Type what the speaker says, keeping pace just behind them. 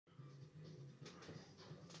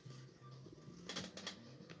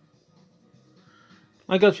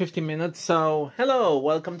I got 15 minutes, so hello,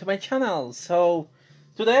 welcome to my channel. So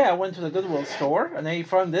today I went to the Goodwill store and I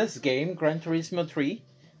found this game, Gran Turismo 3.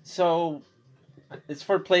 So it's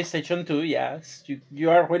for PlayStation 2, yes, you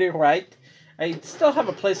are really right. I still have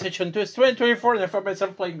a PlayStation 2, it's 2024 and I found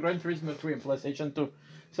myself playing Gran Turismo 3 on PlayStation 2.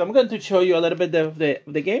 So I'm going to show you a little bit of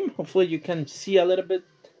the game. Hopefully you can see a little bit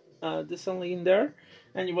decently in there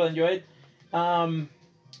and you will enjoy it.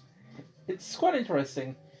 It's quite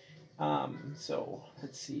interesting. So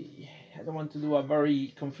let's see. I don't want to do a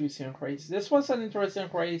very confusing race. This was an interesting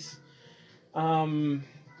race. Trial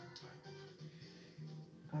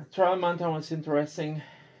Mountain was interesting.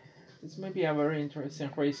 This may be a very interesting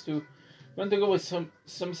race too. I want to go with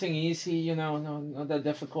something easy, you know, not that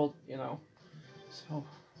difficult, you know. So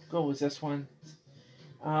go with this one.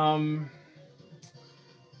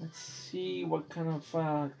 Let's see what kind of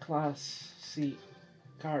Class C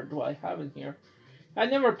car do I have in here. I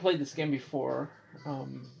never played this game before,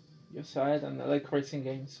 you saw it, and I like racing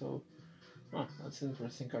games, so that's an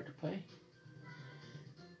interesting card to play.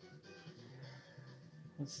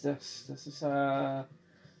 What's this? This is a...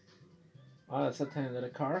 Oh, that's a tiny little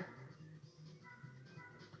car.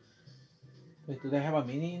 Wait, do they have a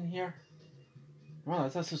Mini in here? Oh,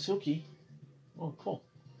 that's a Suzuki. Oh, cool.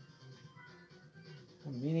 A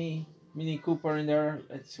Mini Cooper in there.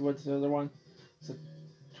 Let's see what's the other one. It's a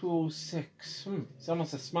 206. It's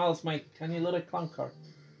almost as small as my tiny little clown car.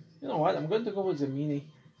 You know what? I'm going to go with the Mini.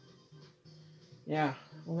 Yeah,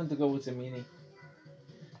 I'm going to go with the Mini.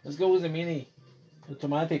 Let's go with the Mini.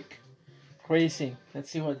 Automatic. Racing. Let's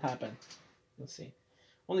see what happens. Let's see.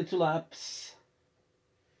 Only 2 laps.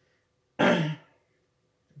 I'm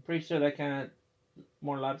pretty sure I can add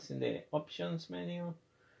more laps in the options menu.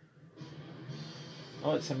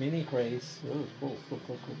 Oh, it's a mini race. Oh, cool.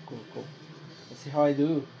 Let's see how I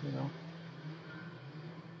do, you know.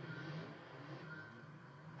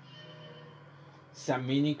 It's a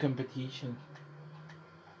mini competition.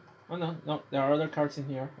 Oh no, there are other cars in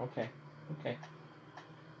here. Okay.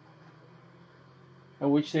 I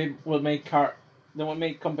wish they will make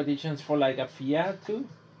competitions for like a Fiat too.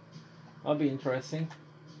 That'll be interesting.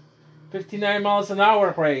 59 miles an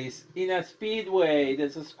hour race in a speedway.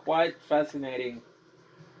 This is quite fascinating.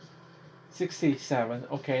 67.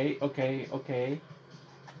 Okay.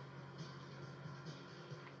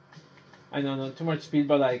 I know, not too much speed,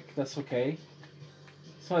 but like that's okay.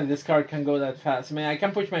 It's not like this car can go that fast. I mean, I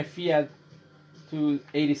can push my Fiat to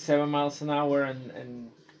 87 miles an hour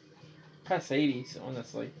and past 80s,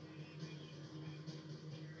 honestly.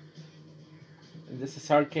 And this is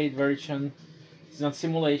arcade version. It's not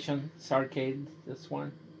simulation. It's arcade. This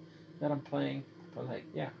one that I'm playing. But like,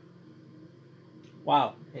 yeah.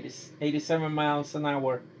 Wow, it is 87 miles an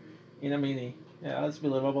hour in a Mini. Yeah, that's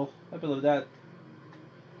believable. I believe that.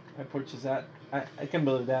 I purchased that. I can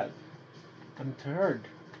believe that. I'm third.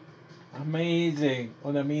 Amazing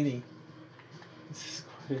on a Mini. This is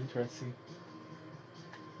quite interesting.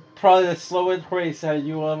 Probably the slowest race that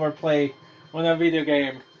you will ever play on a video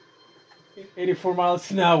game. 84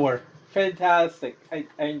 miles an hour. Fantastic. I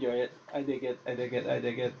enjoy it. I dig it.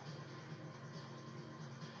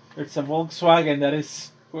 It's a Volkswagen that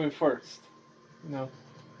is going first. You know.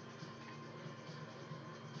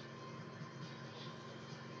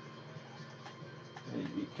 Let me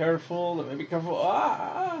be careful.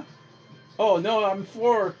 Ah! Oh no, I'm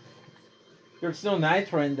fourth. There's no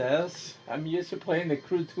nitro in this. I'm used to playing the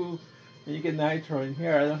Crew 2 and you get nitro in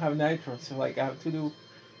here. I don't have nitro, so like I have to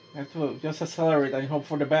just accelerate and hope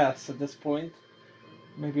for the best at this point.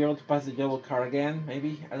 Maybe able to pass the yellow car again,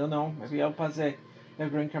 maybe. I don't know. Maybe I'll pass the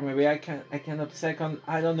green car. Maybe I can up second.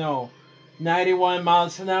 I don't know. 91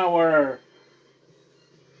 miles an hour.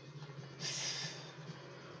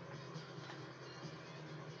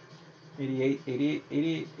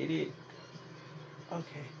 Eighty-eight.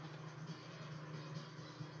 Okay.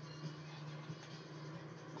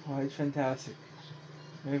 Quite fantastic.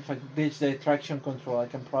 Maybe if I ditch the traction control, I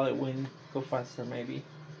can probably win, go faster maybe.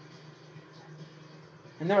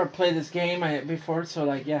 I never played this game before, so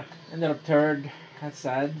like, yeah, ended up third. That's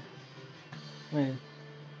sad. I mean,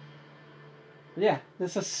 but yeah,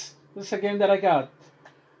 this is a game that I got.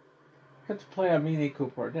 I got to play a Mini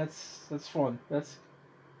Cooper. That's fun. This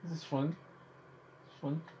is fun. It's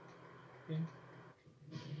fun. Okay.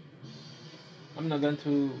 I'm not going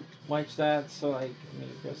to watch that, so like, let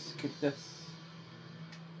me just skip this.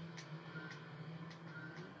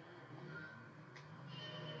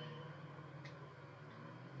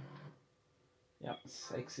 Yep,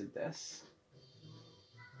 let's exit this.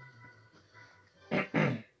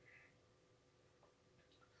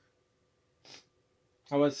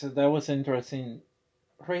 That was an interesting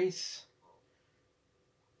race.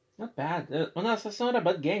 Not bad. Honestly, it's not a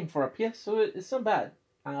bad game for a PS, so it's not bad.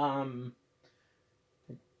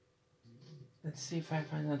 Let's see if I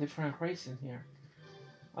find a different race in here.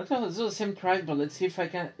 I thought it's the same track, but let's see if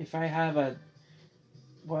I have a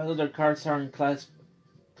what other cars are in class.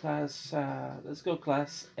 Let's go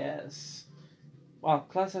class S. Well,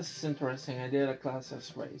 class S is interesting. I did a class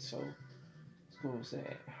S race, so let's go say.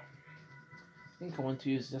 I think I want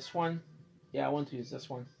to use this one. Yeah, I want to use this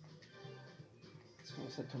one. Let's go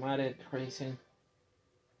with automatic racing.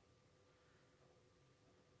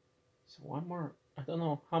 So one more. I don't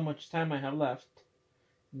know how much time I have left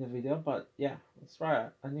in the video, but yeah, let's try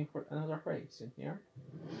another race in here.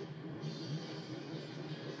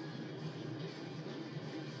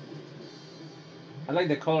 I like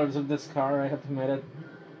the colors of this car, I have to admit it.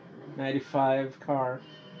 95 car.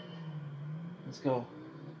 Let's go.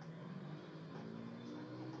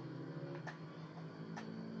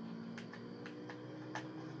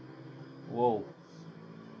 Whoa.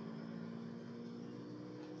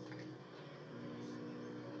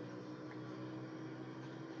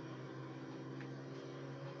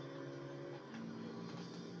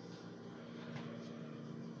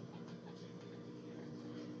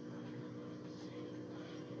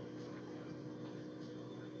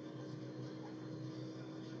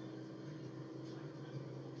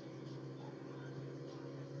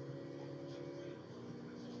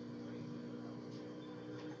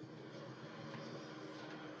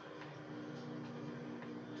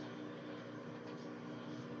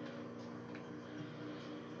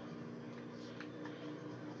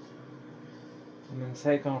 I'm in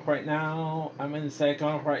second right now. I'm in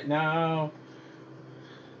second right now.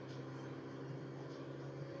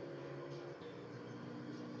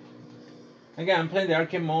 Again, I'm playing the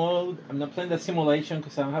arcade mode. I'm not playing the simulation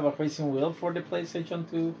because I don't have a racing wheel for the PlayStation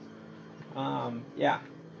 2. Yeah.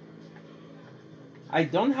 I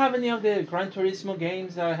don't have any of the Gran Turismo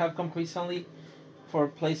games that I have come recently for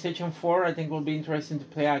PlayStation 4. I think it will be interesting to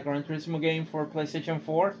play a Gran Turismo game for PlayStation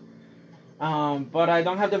 4. But I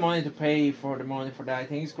don't have the money to pay for the money for that. I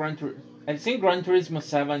think it's I've seen Gran Turismo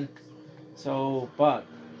 7, so but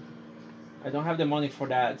I don't have the money for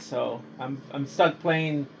that. So I'm stuck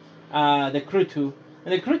playing the Crew 2,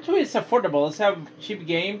 and the Crew 2 is affordable. It's a cheap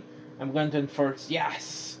game. I'm going to end first.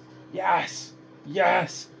 Yes, yes,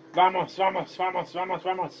 yes. Vamos, vamos, vamos, vamos,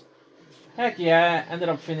 vamos. Heck yeah! Ended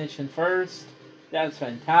up finishing first. That's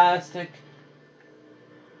fantastic.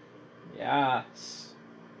 Yes.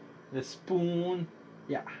 The spoon,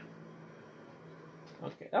 yeah.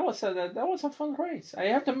 Okay, that was a fun race. I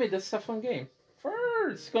have to admit, this is a fun game.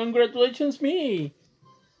 First, congratulations, me.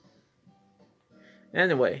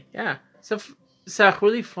 Anyway, yeah, it's a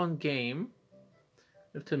really fun game.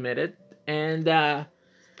 I have to admit it, and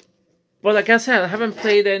but like I said, I haven't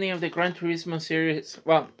played any of the Gran Turismo series.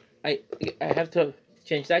 Well, I have to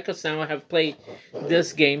change that because now I have played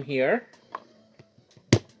this game here,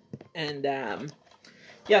 and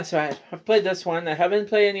yeah, so I've played this one. I haven't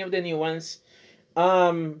played any of the new ones.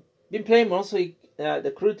 Been playing mostly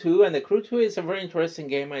the Crew 2, and the Crew 2 is a very interesting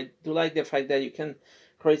game. I do like the fact that you can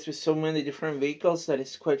race with so many different vehicles. That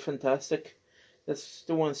is quite fantastic. That's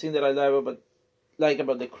the one thing that I like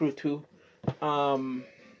about the Crew 2.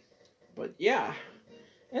 But yeah.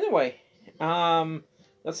 Anyway,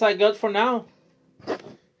 that's all I got for now.